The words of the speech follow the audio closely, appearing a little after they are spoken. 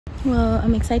Well,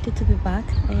 I'm excited to be back.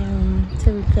 It's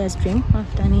every player's dream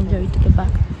after an injury to get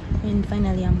back, and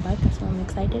finally I'm back, so I'm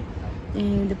excited.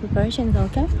 The preparations are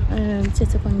okay. It's the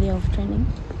second day of training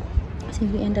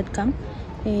since we ended camp.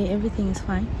 Everything is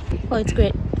fine. Oh, it's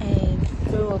great.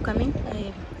 Very welcoming.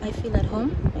 I feel at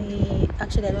home.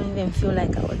 Actually, I don't even feel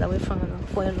like I was away from home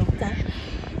for a long time.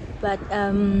 But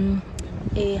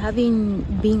having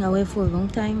been away for a long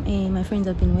time, my friends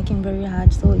have been working very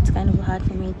hard, so it's kind of hard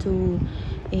for me to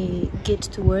get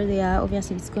to where they are.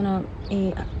 Obviously, it's gonna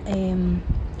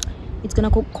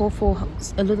call for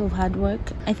a lot of hard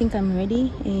work. I think I'm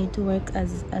ready to work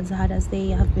as hard as they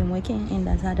have been working and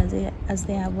as hard as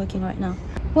they are working right now.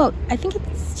 Well, I think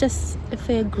it's just a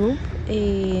fair group.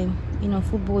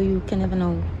 Football, you can never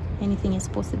know. Anything is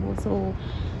possible. So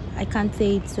I can't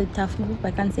say it's a tough group.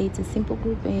 I can't say it's a simple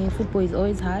group. Football is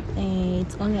always hard.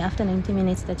 It's only after 90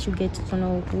 minutes that you get to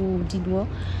know who did well.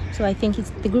 So I think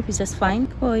the group is just fine.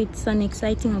 Well, it's an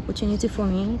exciting opportunity for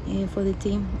me, for the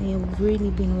team. We've really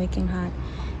been working hard.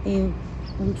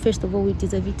 First of all, we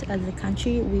deserve it as a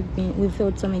country. We've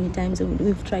failed so many times.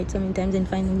 We've tried so many times, and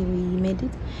finally we made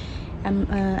it.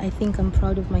 I think I'm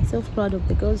proud of myself, proud of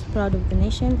the girls, proud of the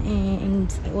nation,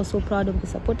 and also proud of the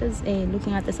supporters.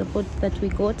 Looking at the support that we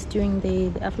got during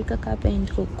the Africa Cup and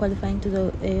qualifying to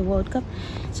the World Cup,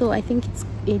 so I think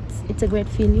it's a great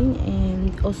feeling,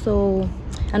 and also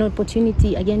an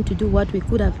opportunity again to do what we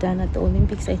could have done at the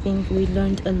Olympics. I think we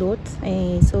learned a lot,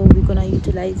 so we're gonna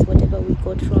utilize whatever we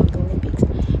got from the Olympics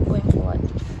going forward.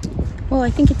 Well, I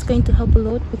think it's going to help a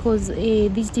lot because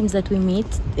these teams that we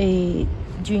meet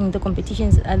during the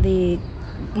competitions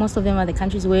most of them are the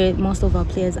countries where most of our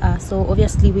players are. So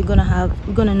obviously we're gonna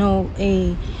know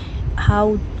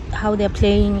how they're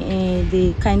playing,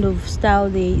 the kind of style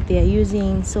they are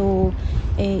using. So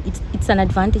it's an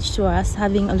advantage to us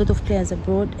having a lot of players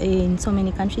abroad in so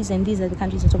many countries, and these are the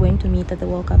countries that are going to meet at the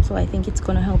World Cup. So I think it's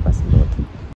gonna help us a lot.